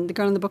 9, and the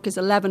girl in the book is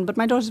 11, but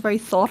my daughter's very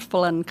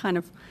thoughtful and kind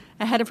of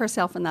ahead of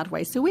herself in that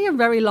way. So we have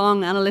very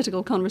long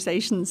analytical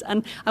conversations,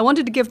 and I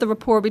wanted to give the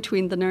rapport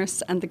between the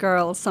nurse and the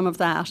girl some of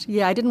that.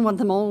 Yeah, I didn't want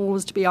them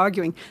always to be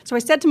arguing. So I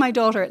said to my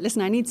daughter,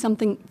 listen, I need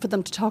something for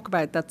them to talk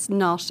about that's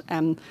not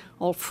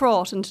all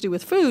fraught and to do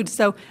with food.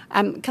 So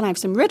can I have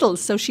some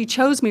riddles? So she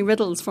chose me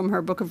riddles from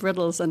her book of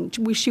riddles, and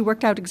she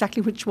worked out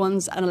exactly which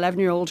ones an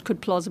 11-year-old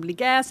could plausibly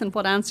guess and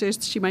what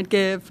answers she might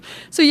give.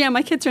 So yeah,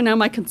 my kids are now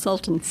my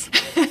consultants.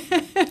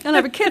 And I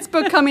have a kids'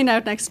 book coming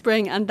out next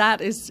spring, and that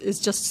is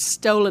just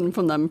stolen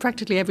from them,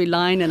 practically every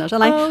line in it.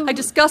 And I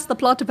discuss the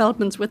plot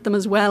developments with them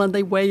as well, and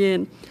they weigh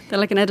in. They're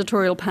like an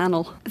editorial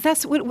panel.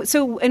 That's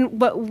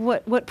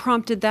what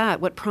prompted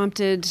that? What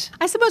prompted?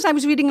 I suppose I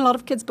was reading a lot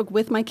of kids' book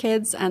with my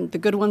kids, and the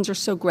good ones are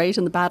so great,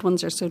 and the bad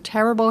ones are so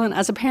terrible. And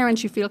as a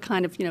parent, you feel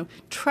kind of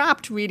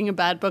trapped reading a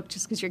bad book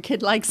just because your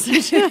kid likes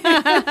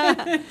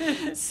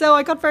it. So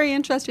I got very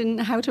interested in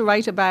how to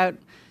write about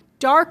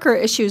darker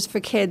issues for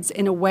kids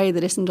in a way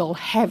that isn't all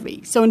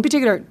heavy. So in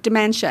particular,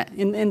 dementia.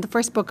 In the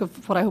first book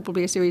of what I hope will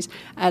be a series,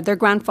 their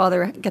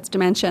grandfather gets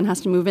dementia and has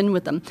to move in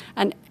with them.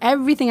 And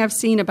everything I've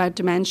seen about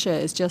dementia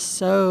is just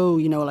so,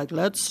 like,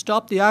 let's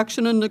stop the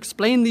action and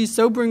explain these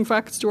sobering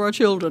facts to our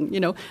children,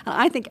 And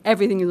I think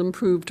everything is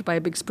improved by a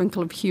big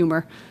sprinkle of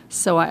humour.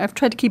 So I've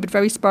tried to keep it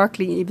very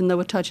sparkly, even though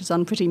it touches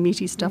on pretty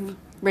meaty stuff. Mm.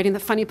 Writing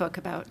the funny book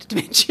about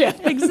dementia.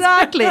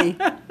 Exactly.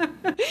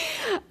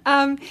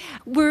 I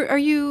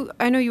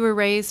know you were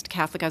raised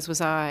Catholic, as was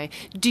I.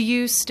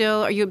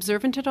 Are you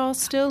observant at all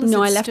still?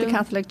 No, I left the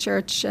Catholic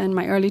Church in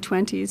my early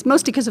 20s,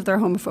 mostly because of their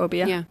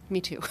homophobia. Yeah,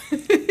 me too.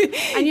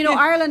 And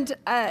Ireland,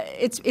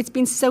 it's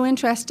been so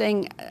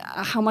interesting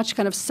how much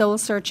kind of soul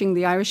searching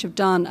the Irish have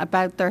done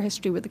about their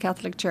history with the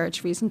Catholic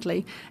Church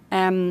recently.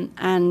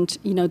 And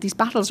these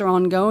battles are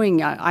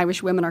ongoing.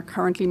 Irish women are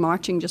currently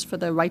marching just for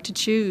the right to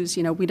choose.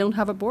 We don't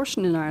have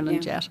abortion in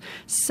Ireland yet.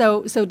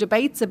 So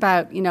debates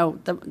about,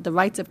 the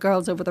rights of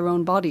girls over their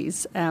own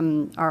bodies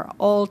are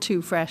all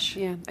too fresh.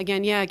 Yeah.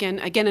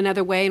 Again,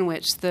 another way in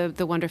which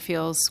the wonder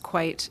feels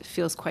quite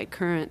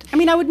current. I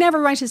mean, I would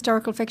never write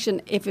historical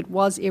fiction if it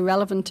was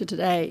irrelevant to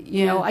today.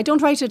 I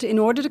don't write it in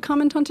order to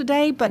comment on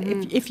today, but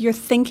if you're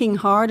thinking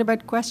hard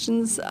about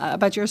questions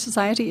about your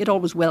society, it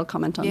always will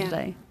comment on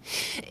today.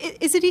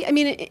 Is it? I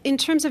mean, in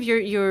terms of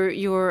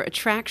your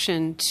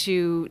attraction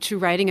to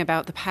writing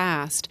about the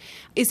past,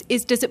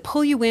 does it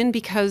pull you in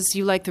because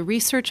you like the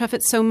research of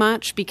it so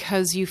much?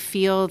 Because you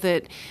feel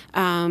that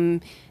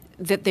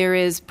that there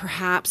is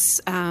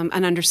perhaps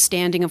an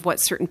understanding of what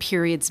certain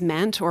periods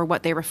meant or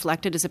what they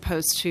reflected, as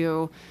opposed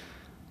to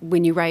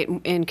when you write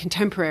in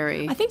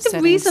contemporary I think the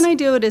settings? reason I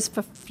do it is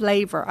for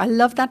flavour. I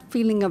love that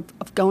feeling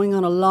of going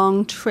on a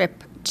long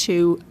trip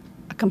to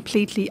a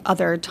completely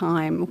other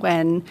time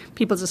when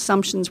people's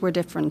assumptions were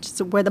different,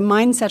 so where the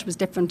mindset was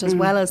different as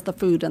well as the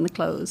food and the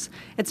clothes.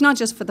 It's not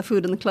just for the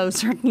food and the clothes,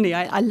 certainly.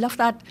 I love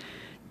that,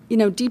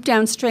 deep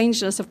down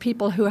strangeness of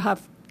people who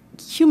have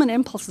human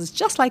impulses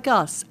just like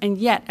us, and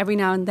yet every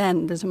now and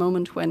then there's a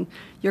moment when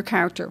your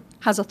character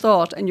has a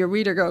thought and your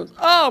reader goes,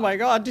 oh my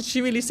God, did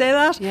she really say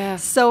that? Yeah.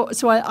 So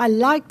I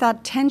like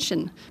that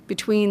tension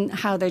between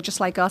how they're just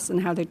like us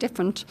and how they're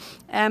different.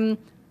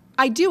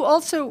 I do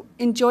also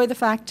enjoy the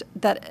fact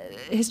that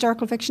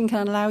historical fiction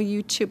can allow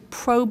you to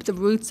probe the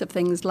roots of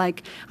things.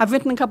 Like, I've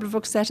written a couple of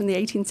books set in the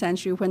 18th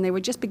century when they were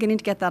just beginning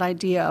to get that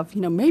idea of,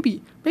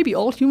 maybe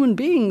all human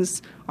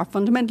beings are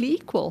fundamentally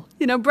equal.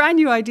 Brand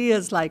new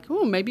ideas like,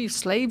 oh, maybe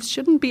slaves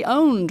shouldn't be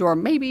owned, or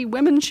maybe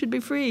women should be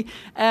free.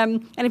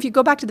 And if you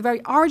go back to the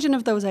very origin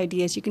of those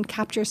ideas, you can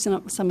capture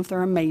some of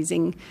their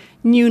amazing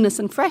newness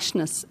and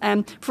freshness.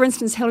 For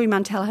instance, Hilary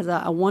Mantel has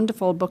a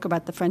wonderful book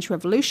about the French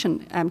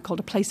Revolution called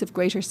A Place of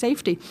Greater Safety.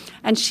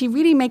 And she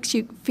really makes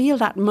you feel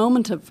that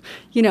moment of,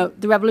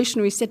 the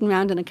revolutionaries sitting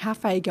around in a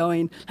cafe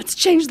going, let's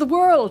change the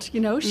world.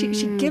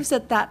 She gives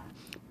it that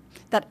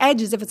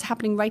edge as if it's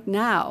happening right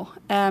now.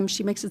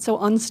 She makes it so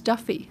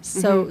unstuffy.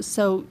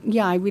 So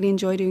yeah, I really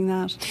enjoy doing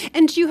that.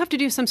 And do you have to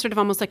do some sort of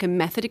almost like a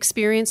method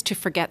experience to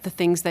forget the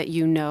things that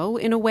you know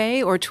in a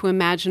way, or to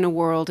imagine a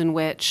world in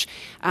which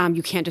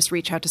you can't just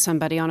reach out to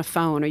somebody on a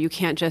phone, or you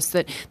can't just,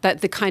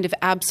 that the kind of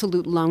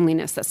absolute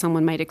loneliness that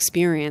someone might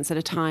experience at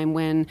a time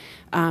when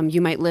you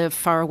might live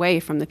far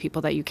away from the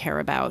people that you care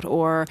about?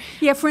 Or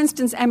yeah, for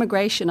instance,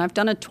 emigration. I've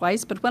done it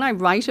twice, but when I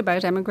write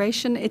about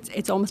emigration,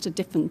 it's almost a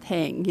different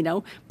thing.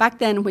 Back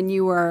then, when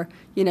you were,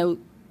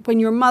 when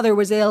your mother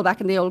was ill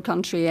back in the old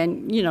country,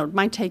 and, it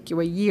might take you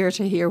a year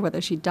to hear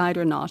whether she died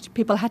or not,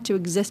 people had to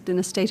exist in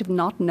a state of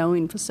not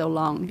knowing for so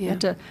long. You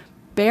had to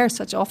bear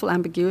such awful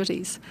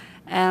ambiguities.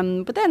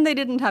 But then they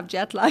didn't have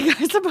jet lag,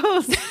 I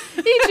suppose.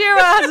 Each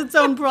era has its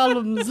own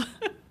problems.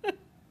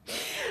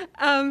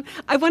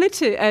 I wanted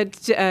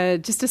to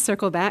just to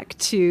circle back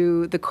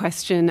to the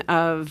question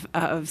of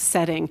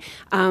setting,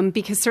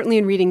 because certainly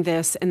in reading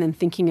this and then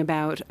thinking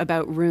about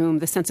Room,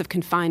 the sense of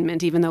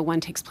confinement, even though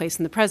one takes place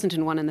in the present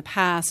and one in the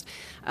past.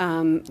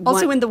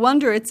 Also, in The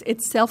Wonder,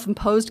 it's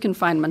self-imposed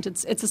confinement.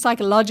 It's a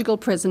psychological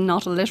prison,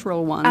 not a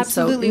literal one.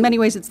 Absolutely. So in many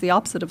ways, it's the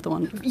opposite of The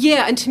Wonder.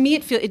 Yeah, and to me,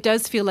 it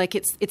does feel like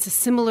it's a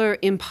similar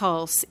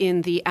impulse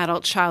in the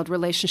adult-child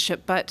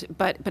relationship, but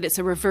it's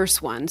a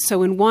reverse one.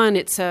 So in one,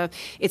 it's a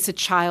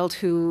child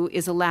who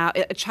is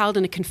a child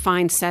in a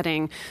confined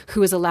setting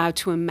who is allowed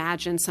to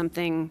imagine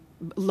something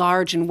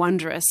large and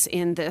wondrous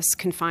in this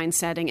confined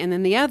setting. And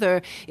then the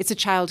other, it's a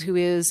child who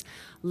is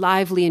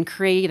lively and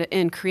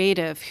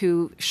creative,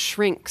 who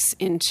shrinks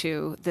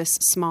into this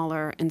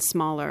smaller and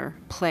smaller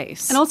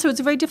place. And also, it's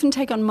a very different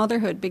take on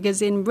motherhood,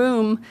 because in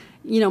Room,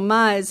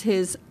 Ma is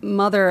his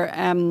mother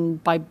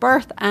by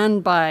birth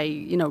and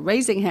by,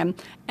 raising him.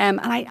 And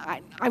I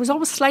was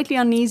always slightly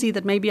uneasy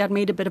that maybe I'd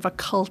made a bit of a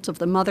cult of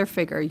the mother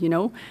figure,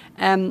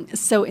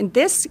 So in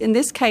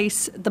this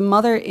case, the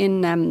mother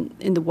in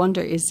The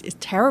Wonder is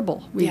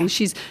terrible, really.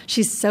 Yeah.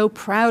 She's so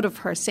proud of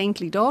her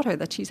saintly daughter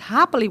that she's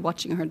happily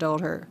watching her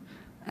daughter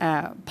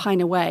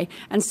pine away.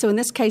 And so in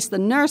this case, the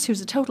nurse,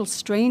 who's a total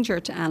stranger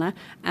to Anna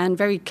and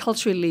very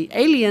culturally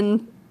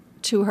alien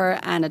to her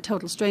and a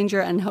total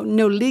stranger, and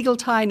no legal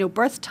tie, no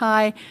birth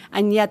tie,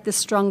 and yet this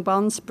strong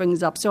bond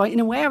springs up. So in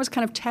a way, I was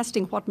kind of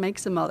testing what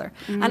makes a mother.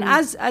 And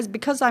as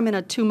because I'm in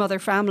a two-mother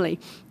family,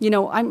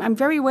 I'm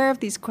very aware of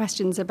these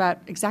questions about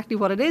exactly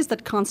what it is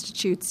that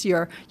constitutes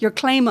your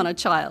claim on a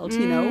child.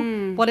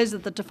 What is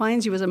it that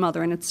defines you as a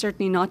mother? And it's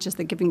certainly not just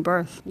the giving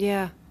birth.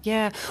 Yeah.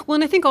 Well,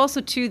 and I think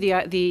also, too,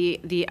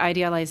 the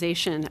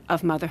idealization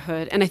of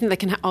motherhood, and I think that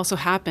can also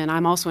happen.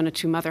 I'm also in a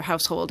two-mother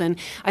household, and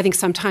I think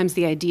sometimes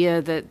the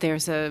idea that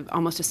there's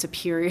almost a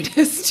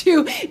superiorness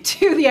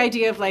to the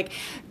idea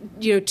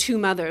of, two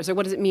mothers, or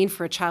what does it mean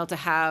for a child to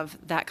have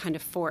that kind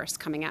of force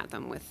coming at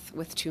them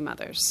with two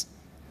mothers?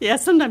 Yeah,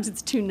 sometimes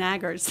it's two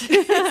naggers.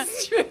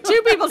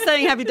 Two people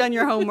saying, have you done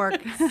your homework?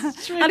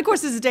 And of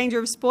course, there's a danger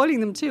of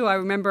spoiling them too. I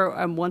remember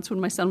once when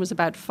my son was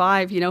about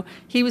 5,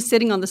 he was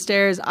sitting on the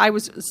stairs. I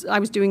was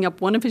doing up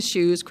one of his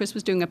shoes. Chris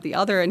was doing up the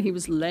other, and he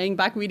was laying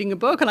back reading a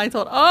book. And I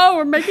thought, oh,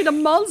 we're making a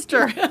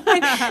monster.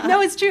 No,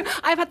 it's true.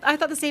 I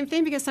thought the same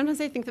thing, because sometimes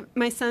I think that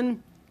my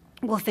son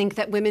will think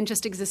that women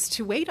just exist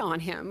to wait on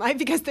him,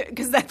 because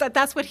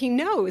that's what he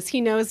knows. He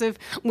knows of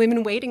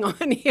women waiting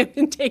on him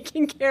and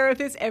taking care of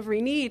his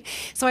every need.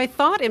 So I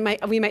thought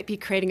we might be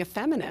creating a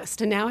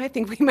feminist, and now I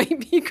think we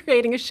might be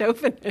creating a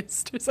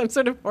chauvinist or some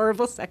sort of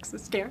horrible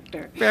sexist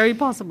character. Very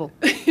possible.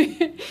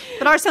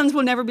 But our sons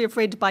will never be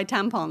afraid to buy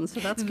tampons,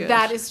 so that's good.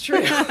 That is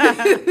true.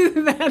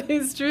 That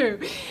is true.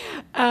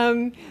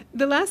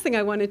 The last thing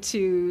I wanted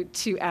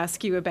to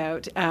ask you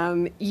about,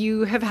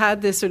 you have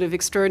had this sort of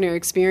extraordinary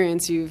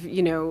experience. You've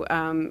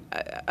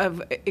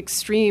of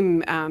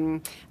extreme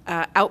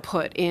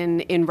output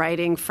in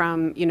writing,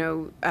 from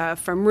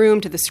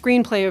Room to the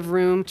screenplay of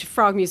Room to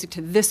Frog Music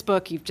to this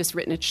book. You've just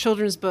written a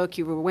children's book.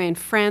 You were away in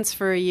France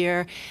for a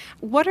year.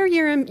 What are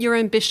your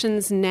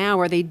ambitions now?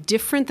 Are they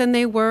different than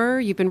they were?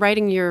 You've been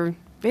writing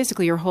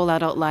basically your whole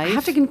adult life. I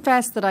have to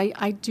confess that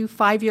I do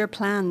 5-year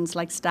plans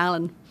like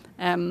Stalin.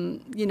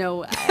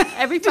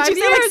 Every 5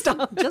 years,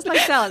 just like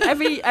Stalin.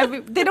 Every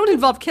they don't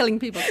involve killing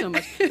people so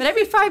much, but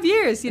every 5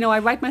 years, I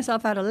write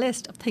myself out a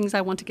list of things I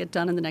want to get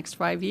done in the next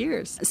 5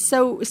 years.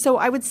 So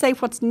I would say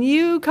what's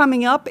new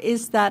coming up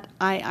is that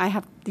I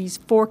have these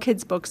 4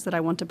 kids' books that I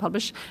want to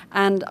publish,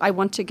 and I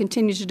want to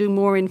continue to do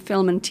more in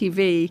film and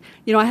TV.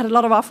 I had a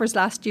lot of offers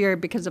last year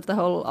because of the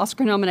whole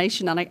Oscar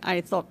nomination, and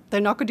I thought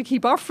they're not going to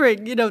keep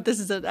offering. This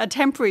is a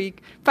temporary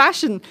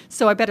fashion,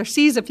 so I better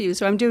seize a few.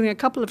 So I'm doing a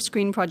couple of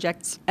screen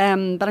projects,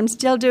 but I'm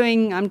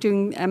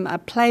doing a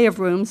play of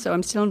Room, so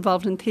I'm still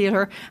involved in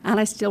theatre,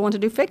 and I still want to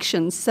do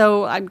fiction.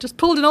 So I'm just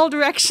pulled in all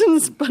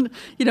directions, but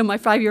my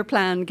 5-year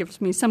plan gives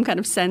me some kind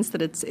of sense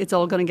that it's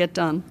all going to get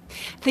done.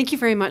 Thank you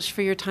very much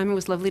for your time. It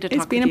was lovely to talk.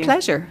 It's been a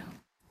pleasure.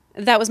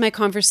 That was my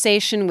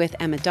conversation with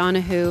Emma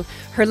Donoghue.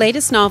 Her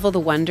latest novel, The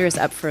Wonder, is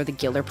up for the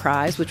Giller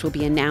Prize, which will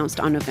be announced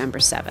on November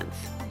 7th.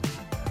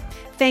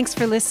 Thanks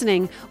for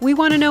listening. We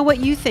want to know what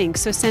you think,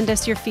 so send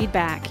us your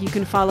feedback. You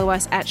can follow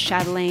us at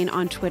Chatelaine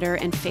on Twitter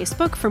and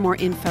Facebook for more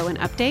info and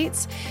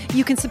updates.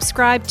 You can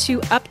subscribe to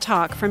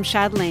Uptalk from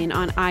Chatelaine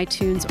on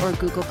iTunes or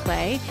Google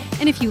Play.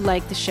 And if you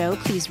like the show,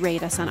 please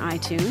rate us on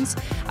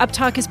iTunes.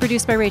 Uptalk is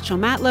produced by Rachel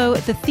Matlow.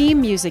 The theme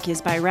music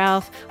is by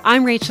Ralph.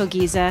 I'm Rachel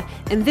Giza.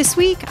 And this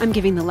week, I'm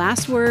giving the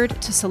last word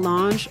to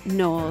Solange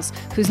Knowles,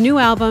 whose new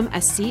album,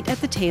 A Seat at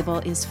the Table,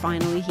 is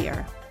finally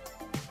here.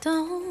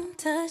 Don't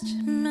touch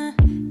my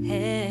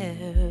hair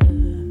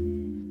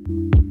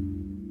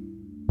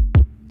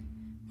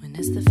when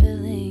it's the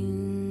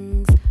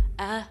feelings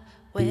I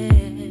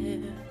wear.